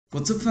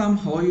What's up fam,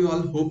 how are you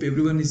all? Hope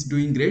everyone is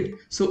doing great.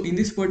 So in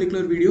this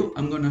particular video,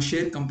 I'm gonna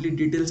share complete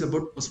details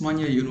about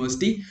Osmania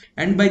University,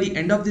 and by the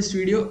end of this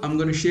video, I'm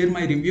gonna share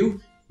my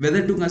review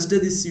whether to consider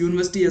this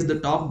university as the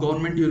top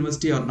government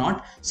university or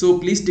not. So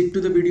please stick to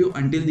the video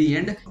until the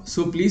end.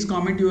 So please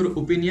comment your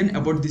opinion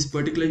about this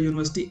particular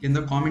university in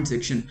the comment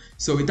section.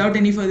 So without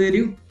any further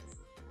ado,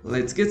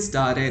 let's get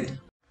started.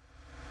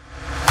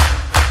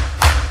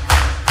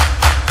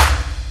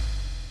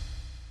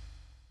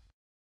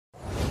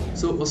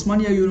 So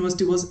Osmania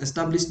University was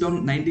established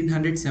on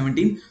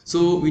 1917,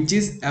 so which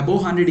is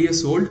above 100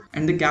 years old,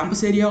 and the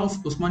campus area of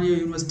Osmania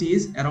University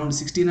is around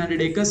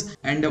 1600 acres,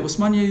 and the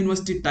Osmania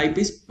University type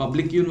is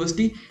public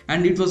university,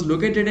 and it was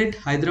located at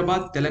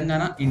Hyderabad,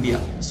 Telangana, India.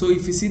 So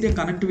if you see the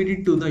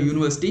connectivity to the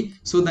university,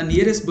 so the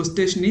nearest bus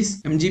station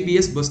is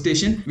MGBS bus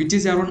station, which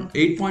is around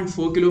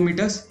 8.4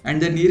 kilometers,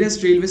 and the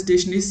nearest railway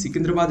station is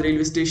Secunderabad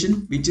railway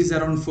station, which is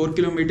around 4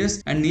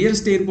 kilometers, and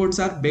nearest airports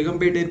are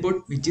Begumpet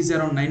Airport, which is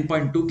around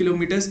 9.2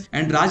 kilometers,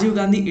 and Rajiv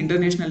Gandhi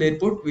International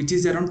Airport, which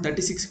is around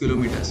 36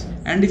 kilometers.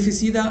 And if you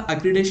see the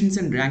accreditations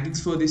and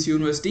rankings for this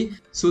university,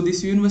 so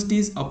this university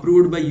is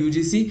approved by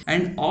UGC,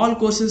 and all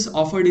courses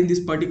offered in this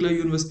particular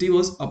university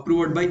was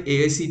approved by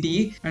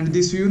AICTE, and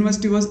this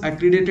university was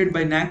accredited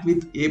by NAC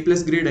with A+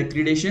 grade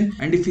accreditation.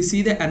 And if you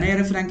see the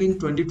NIRF ranking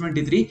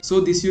 2023,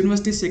 so this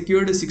university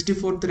secured a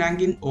 64th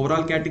rank in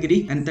overall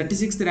category and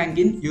 36th rank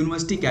in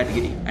university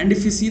category. And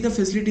if you see the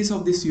facilities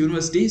of this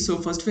university, so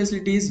first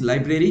facility is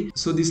library.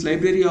 So this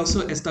library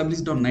also established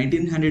on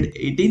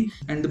 1918,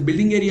 and the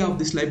building area of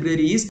this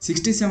library is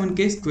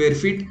 67k square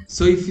feet.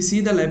 So if you see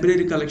the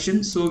library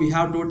collection, so we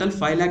have total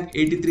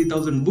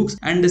 5,83,000 books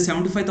and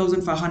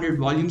 75,500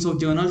 volumes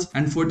of journals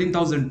and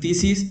 14,000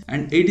 theses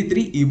and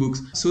 83 ebooks.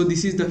 So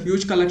this is the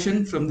huge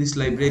collection from this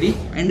library.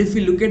 And if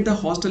we look at the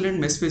hostel and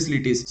mess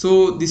facilities,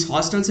 so these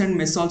hostels and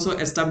mess also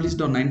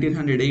established on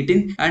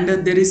 1918, and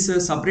there is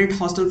a separate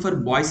hostel for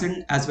boys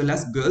and as well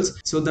as girls.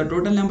 So the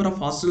total number of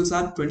hostels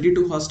are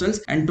 22 hostels,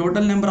 and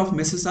total number of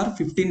messes are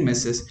 15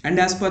 messes. And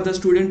as per the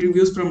student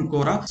reviews from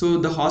Quora, so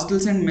the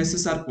hostels and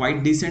messes are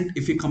quite decent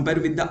if you compare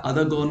with the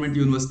other government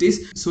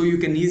universities, so you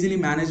can easily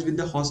manage with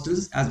the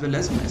hostels as well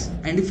as mess.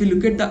 And if you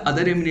look at the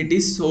other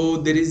amenities, so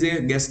there is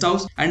a guest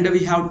house, and we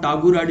have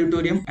Tagore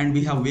auditorium, and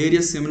we have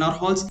various seminar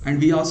halls,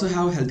 and we also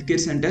have healthcare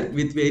center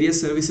with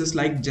various services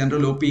like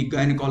general OP,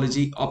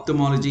 gynecology,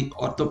 ophthalmology,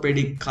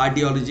 orthopedic,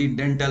 cardiology,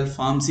 dental,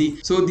 pharmacy.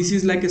 So this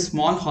is like a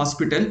small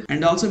hospital.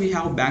 And also we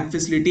have bank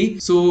facility.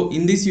 So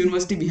in this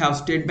university we have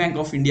State Bank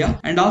of India,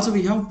 and also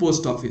we have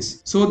post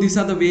office. So these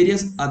are the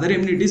various other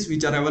amenities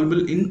which are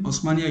available in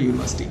Osmania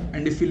University.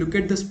 And if you look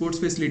at the sports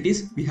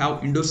facilities, we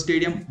have indoor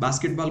stadium,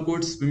 basketball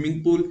courts,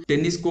 swimming pool,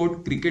 tennis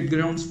court, cricket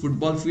grounds,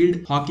 football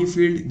field, hockey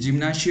field,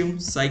 gymnasium,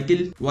 cycle,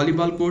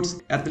 volleyball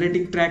courts,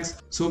 athletic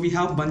tracks. So we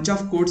have bunch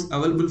of courts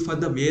available for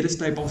the various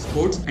type of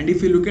sports. And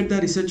if you look at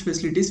the research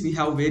facilities, we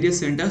have various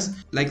centers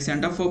like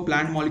Center for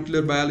Plant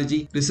Molecular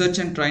Biology, Research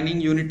and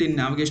Training Unit in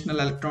Navigational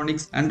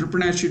Electronics,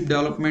 Entrepreneurship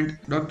Development,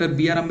 Dr.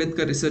 B.R.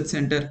 Ambedkar Research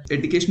Center,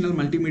 Educational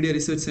Multimedia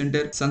Research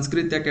Center,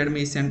 Sanskrit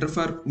Academy, Center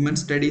for Women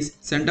Studies,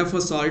 Center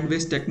for Solid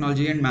Waste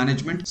Technology and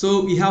Management.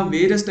 So we have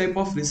various type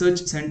of research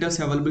centers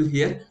available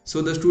here.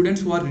 So the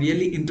students who are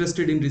really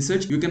interested in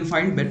research, you can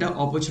find better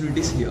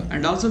opportunities here.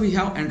 And also we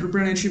have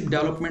Entrepreneurship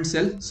Development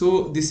Cell.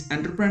 So this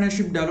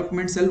Entrepreneurship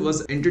Development Cell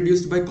was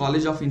introduced by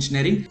College of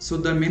Engineering. So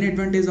the main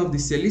advantage of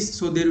this cell is,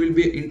 so there will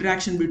be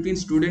interaction between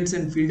students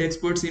and field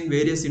experts in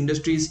various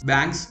industries,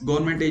 banks,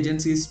 government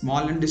agencies,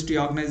 small industry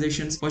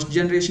organizations, first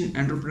generation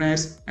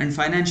entrepreneurs, and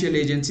financial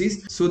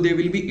agencies. So they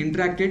will be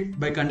interacted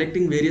by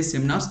conducting various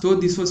seminars. So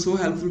this was so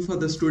helpful for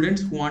the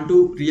students who want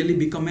to really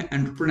become an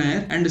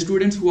entrepreneur and the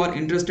students who are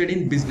interested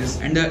in business.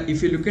 And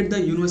if you look at the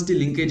university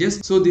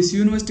linkages, so this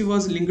university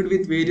was linked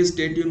with various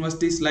state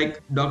universities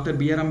like Dr.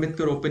 B.R.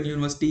 Ambedkar Open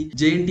University,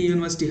 JNT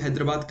University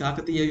Hyderabad,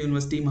 Kakatiya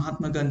University,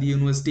 Mahatma Gandhi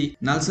University,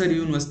 Nalsar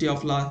University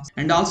of Law,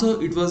 and also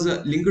it was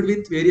linked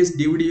with various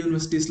DVD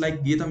universities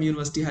like Geetam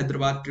University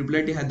Hyderabad,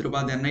 IIIT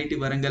Hyderabad, NIT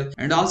Warangal,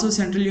 and also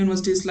central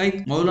universities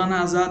like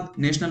Maulana Azad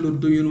National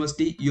Urdu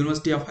University,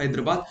 University of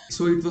Hyderabad.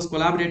 So it was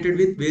collaborated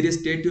with various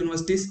state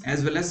universities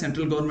as well as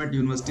central government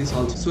universities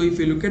also. So if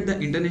you look at the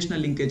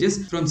international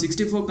linkages, from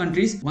 64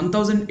 countries,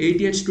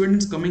 1088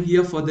 students coming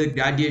here for their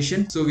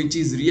graduation, so which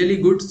is really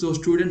good. So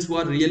students who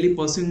are really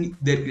pursuing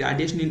their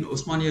graduation in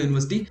Osmania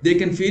University, they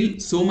can feel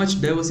so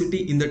much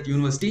diversity in that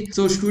university.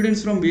 So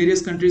students from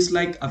various countries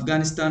like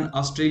Afghanistan,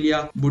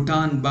 Australia,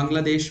 Bhutan,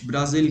 Bangladesh,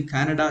 Brazil,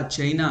 Canada,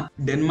 China,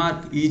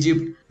 Denmark,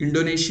 Egypt,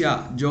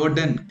 Indonesia,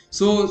 Jordan.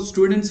 So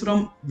students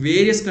from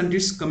various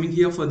countries coming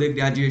here for their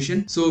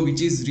graduation, so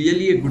which is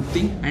really a good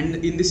thing.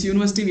 And in this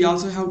university we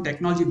also have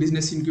technology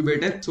business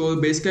incubator. So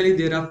basically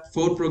there are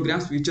 4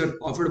 programs which are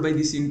offered by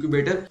this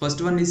incubator.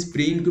 First one is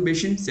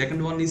pre-incubation,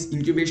 second one is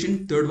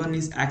incubation, third one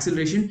is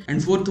acceleration,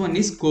 and fourth one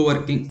is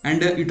co-working.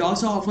 And it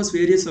also offers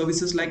various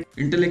services like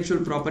intellectual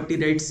property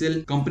rights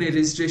cell, company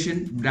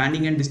registration,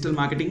 branding and digital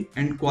marketing,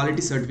 and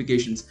quality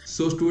certifications.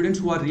 So students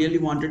who are really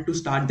wanted to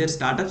start their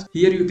startups,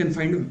 here you can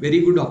find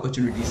very good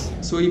opportunities.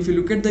 So if you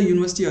look at the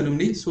university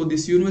alumni, so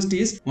this university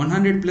is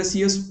 100 plus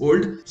years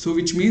old, so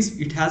which means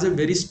it has a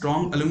very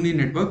strong alumni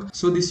network.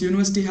 So this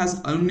university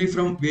has alumni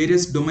from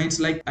various domains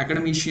like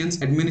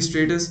academicians,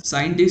 administrators,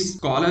 scientists,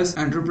 scholars,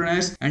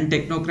 entrepreneurs and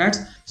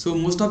technocrats. So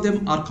most of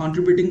them are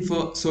contributing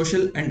for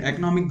social and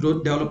economic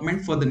growth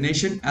development for the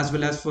nation as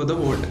well as for the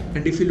world.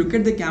 And if you look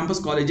at the campus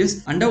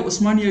colleges, under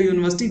Osmania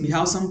University we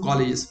have some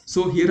colleges.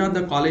 So here are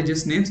the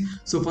colleges names.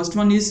 So first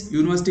one is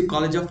University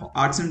College of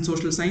Arts and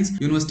Social Science,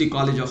 University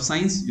College of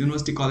Science,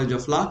 University College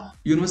of Law,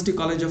 University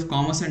College of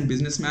Commerce and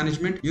Business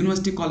Management,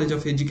 University College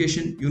of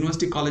Education,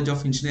 University College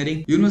of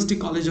Engineering, University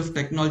College of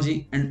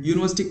Technology and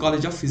University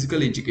College of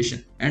Physical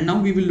Education. And now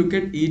we will look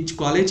at each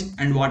college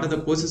and what are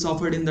the courses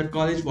offered in that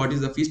college, what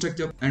is the fee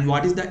structure and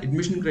what is the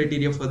admission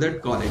criteria for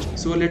that college.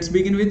 So let's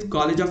begin with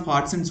College of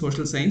Arts and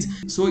Social Science.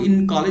 So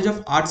in College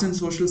of Arts and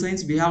Social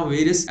Science we have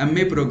various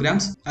MA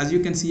programs. As you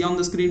can see on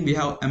the screen, we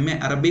have MA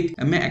Arabic,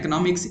 MA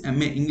Economics,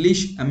 MA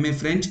English, MA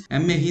French,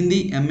 MA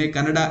Hindi, MA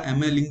Kannada,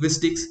 MA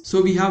Linguistics.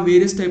 So we have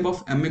various type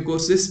of MA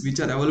courses which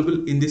are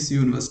available in this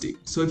university.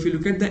 So if you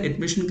look at the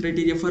admission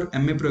criteria for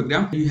MA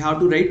program, you have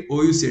to write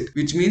OU set,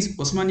 which means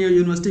Osmania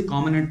University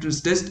Common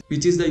Entrance Test,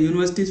 which is the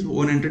university's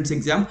own entrance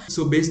exam.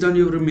 So based on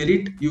your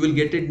merit, you will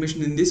get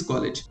admission in this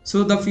college.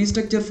 So the fee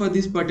structure for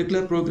these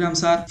particular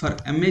programs are: for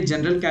MA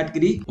General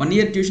category, 1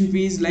 year tuition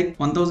fee is like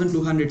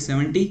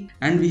 1270,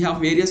 and we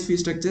have various fee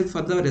structure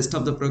for the rest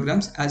of the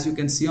programs as you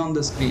can see on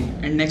the screen.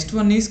 And next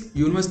one is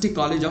University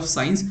College of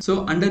Science.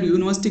 So under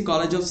University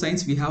College of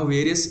Science we have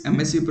various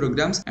MSc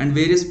programs and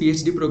various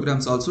PhD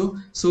programs also.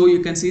 So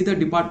you can see the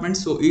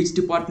departments. So each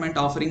department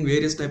offering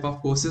various type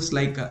of courses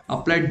like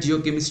applied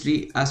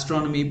geochemistry,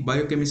 astronomy,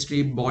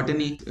 biochemistry,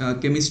 botany,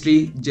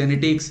 chemistry,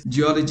 genetics,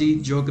 geology,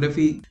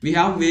 geography. We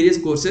have various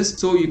courses.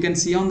 So you can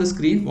see on the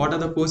screen what are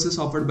the courses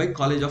offered by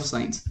College of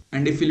Science.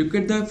 And if you look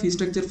at the fee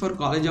structure for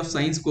College of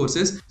Science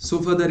courses, so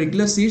for the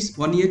regular seats,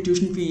 1 year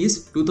tuition fee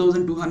is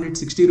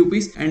 2260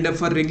 rupees, and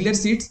for regular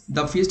seats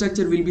the fee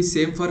structure will be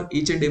same for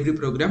each and every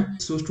program.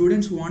 So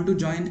students who want to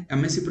join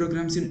MSc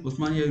programs in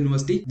Osmania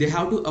University, they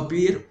have to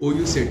appear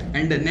OU set.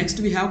 And next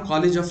we have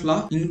College of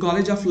Law. In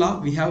College of Law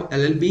we have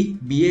LLB,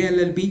 BA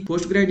LLB,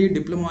 postgraduate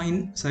diploma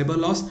in cyber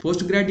laws,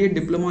 postgraduate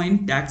diploma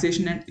in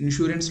taxation and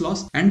insurance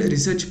laws, and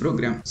research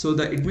program. So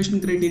the admission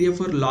criteria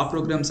for law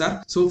programs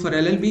are: so for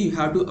LLB you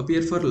have to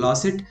appear for law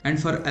set,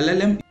 and for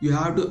LLM you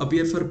have to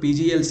appear for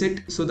PGL set.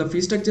 So the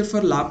fee structure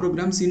for law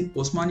programs in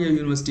Osmania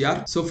University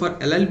are: so for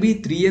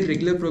LLB 3-year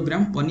regular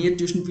program, 1 year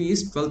tuition fee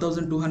is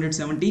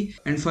 12,270,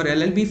 and for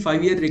LLB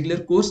 5-year regular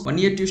course, 1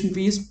 year tuition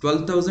fee is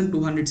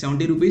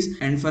 12,270 rupees,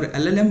 and for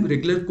LLM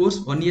regular course,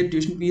 1 year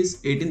tuition fee is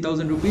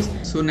 18,000 rupees.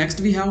 So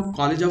next we have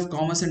College of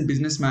Commerce and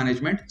Business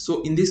Management.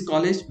 So in this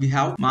college we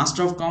have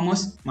Master of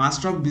Commerce,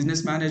 Master of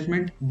Business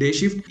Management, day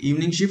shift,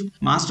 evening shift,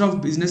 Master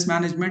of Business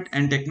Management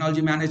and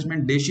Technology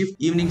Management, day shift,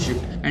 evening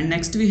shift. And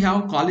next we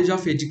have College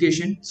of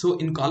Education. So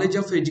in College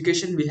of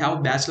Education we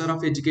have Bachelor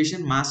of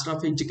Education, Master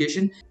of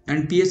Education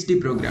and PhD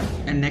program.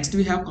 And next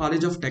we have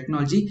College of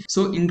Technology.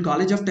 So in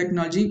College of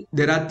Technology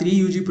there are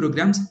 3 UG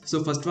programs.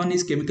 So first one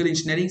is Chemical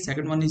Engineering,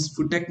 second one is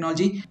Food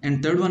Technology,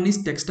 and third one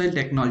is Textile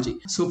Technology.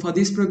 So for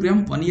this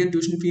program 1 year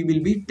tuition fee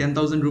will be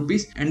 10,000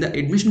 rupees, and the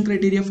admission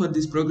criteria for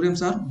these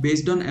programs are: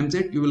 based on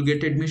MSET you will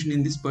get admission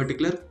in this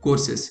particular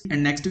courses.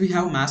 And next we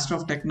have Master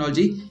of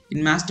Technology.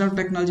 In Master of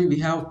Technology we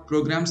have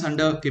programs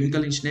under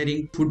Chemical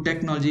Engineering, Food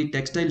Technology,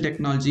 Textile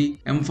Technology,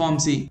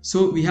 MPharmacy.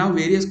 So we have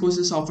various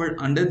courses offered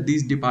under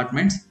these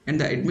departments, and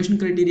the admission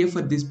criteria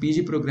for these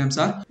PG programs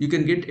are: you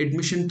can get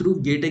admission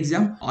through GATE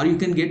exam, or you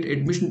can get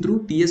admission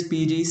through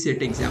TSPG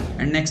set exam.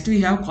 And next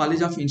we have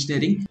College of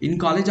Engineering. In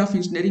College of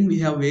Engineering we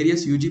have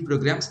various UG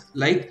programs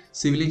like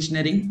Civil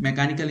Engineering,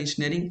 Mechanical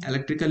Engineering,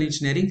 Electrical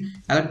Engineering,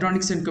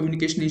 Electronics and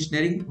Communication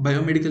Engineering,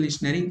 Biomedical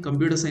Engineering,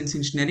 Computer Science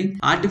Engineering,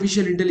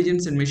 Artificial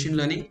Intelligence and Machine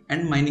Learning,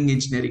 and Mining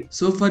Engineering.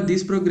 So for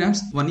these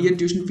programs 1 year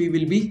tuition fee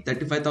will be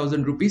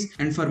 35,000 rupees,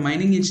 and for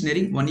Mining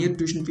Engineering 1 year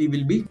tuition fee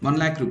will be 1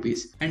 lakh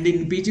rupees. And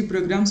in PG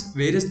programs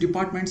various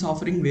departments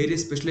offering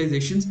various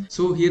specializations.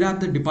 So here are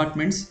the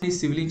departments: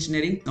 Civil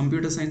Engineering,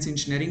 Computer Science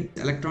Engineering,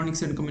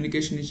 Electronics and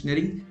Communication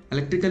Engineering,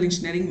 Electrical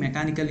Engineering,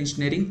 Mechanical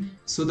Engineering.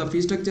 So the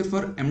fee structure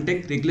for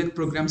MTech regular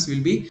programs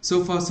will be: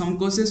 so for some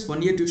courses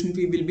 1 year tuition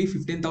fee will be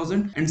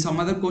 15,000, and some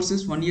other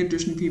courses 1 year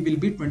tuition fee will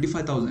be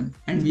 25,000.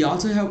 And we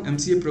also have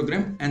MCA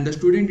program, and the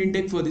student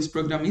intake for this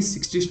program is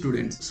 60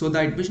 students. So the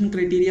admission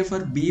criteria for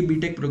BE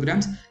BTech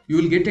programs, you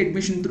will get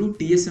admission through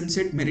TSM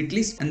set merit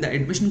list, and the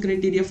admission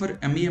criteria for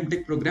ME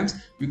MTech programs,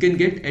 you can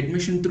get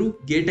admission through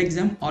GATE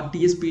exam or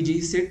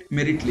TSPG set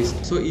merit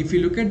list. So if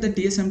you look at the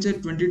TSM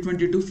set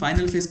 2022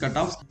 final phase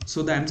cutoffs,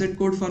 so the MSET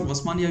code for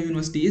Osmania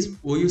University is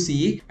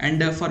OUCE,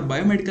 and for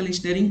Biomedical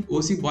Engineering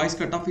OC boys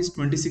cutoff is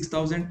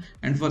 26,000,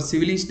 and for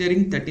Civil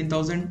Engineering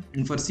 13,000,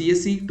 and for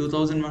CSE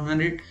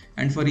 2,100,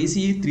 and for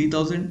ECE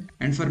 3,000,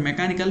 and for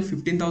Mechanical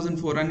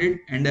 15,400,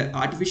 and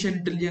Artificial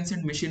Intelligence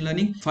and Machine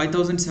Learning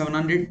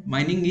 5,700,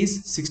 Mining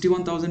is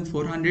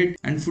 61,400,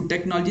 and Food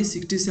Technology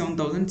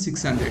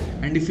 67,600.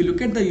 And if you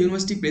look at the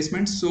university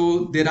placements,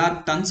 so there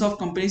are tons of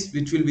companies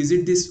which will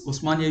visit this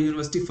Osmania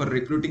University for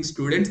recruiting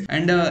students.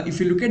 And if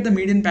you look at the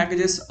median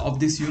packages of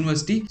this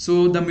university,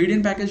 so the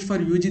median package for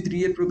UG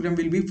 3-year program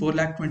will be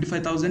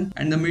 4,25,000,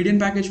 and the median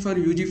package for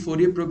UG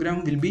 4-year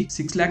program will be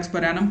 6 lakhs per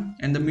annum,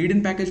 and the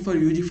median package for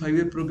UG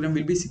 5-year program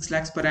will be 6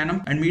 lakhs per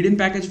annum, and median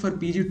package for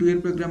PG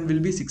 2-year program will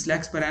be 6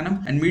 lakhs per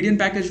annum, and median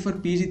package for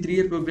PG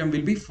 3-year program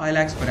will be 5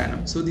 lakhs per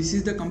annum. So this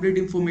is the complete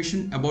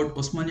information about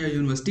Osmania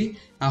University.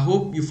 I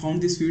hope you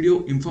found this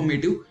video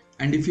informative.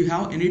 And if you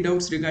have any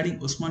doubts regarding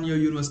Osmania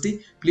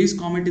University, please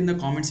comment in the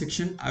comment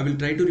section. I will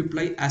try to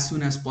reply as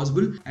soon as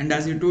possible. And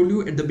as I told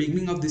you at the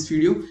beginning of this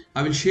video,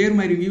 I will share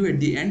my review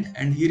at the end,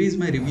 and here is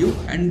my review.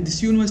 And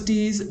this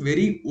university is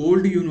very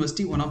old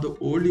university, one of the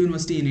old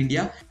university in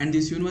India, and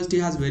this university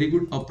has very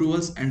good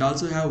approvals and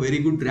also have very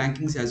good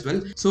rankings as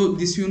well. So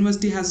this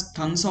university has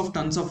tons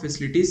of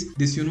facilities.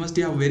 This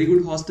university have very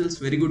good hostels,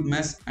 very good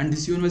mess, and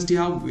this university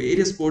have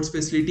various sports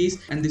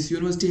facilities, and this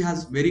university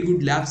has very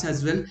good labs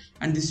as well,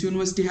 and this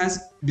university has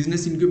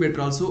business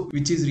incubator also,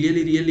 which is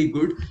really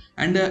good.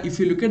 And if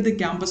you look at the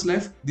campus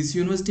life, this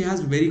university has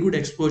very good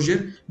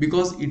exposure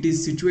because it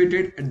is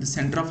situated at the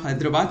center of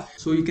Hyderabad,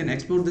 so you can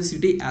explore the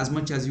city as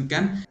much as you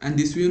can. And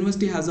this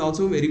university has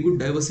also very good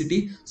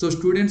diversity, so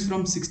students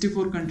from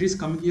 64 countries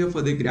come here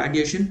for their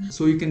graduation,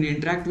 so you can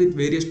interact with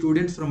various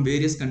students from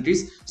various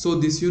countries. So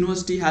this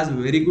university has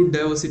very good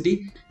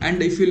diversity.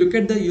 And if you look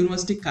at the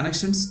university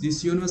connections,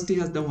 this university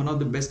has one of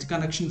the best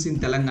connections in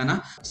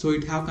Telangana. So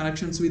it have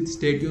connections with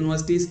state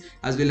universities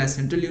as well as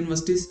central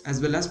universities as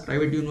well as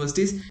private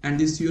universities, and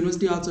this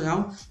university also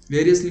have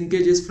various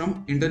linkages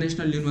from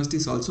international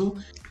universities also.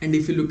 And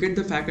if you look at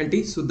the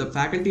faculty, so the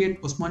faculty at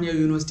Osmania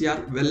University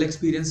are well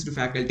experienced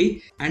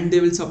faculty, and they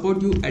will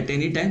support you at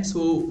any time.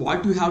 So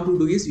what you have to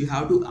do is you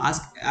have to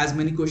ask as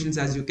many questions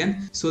as you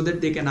can so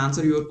that they can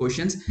answer your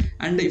questions.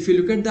 And if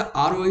you look at the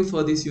ROI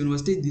for this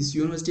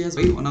university has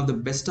one of the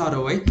best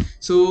ROI.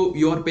 So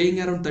you are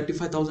paying around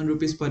 35,000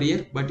 rupees per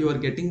year, but you are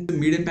getting the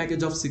median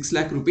package of 6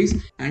 lakh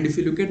rupees. And if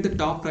you look at the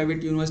top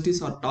private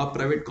universities or top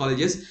private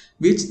colleges,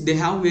 which they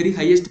have very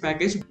highest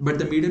package, but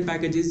the median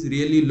package is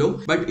really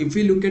low. But if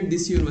you look at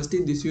this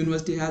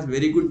university has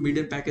very good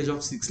median package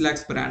of 6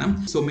 lakhs per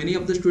annum. So many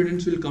of the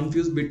students will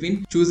confuse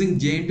between choosing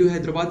JNTU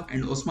Hyderabad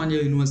and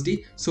Osmania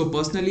University. So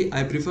personally,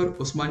 I prefer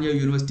Osmania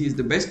University is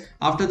the best.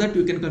 After that,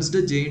 you can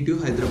consider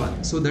JNTU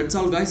Hyderabad. So that's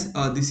all guys.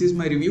 This is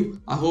my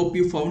review. I hope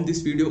you found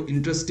this video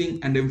interesting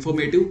and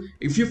informative.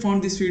 If you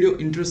found this video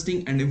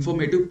interesting and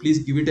informative, please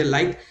give it a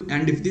like.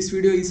 And if this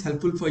video is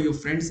helpful for your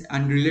friends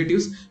and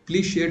relatives,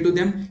 please share to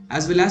them,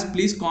 as well as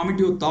please comment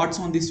your thoughts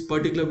on this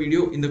particular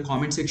video in the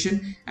comment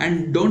section.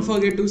 And don't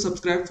forget to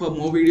subscribe for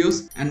more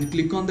videos and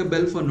click on the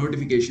bell for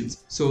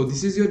notifications. So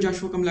this is your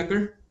Joshua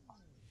Kamlakar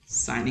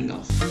signing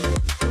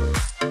off.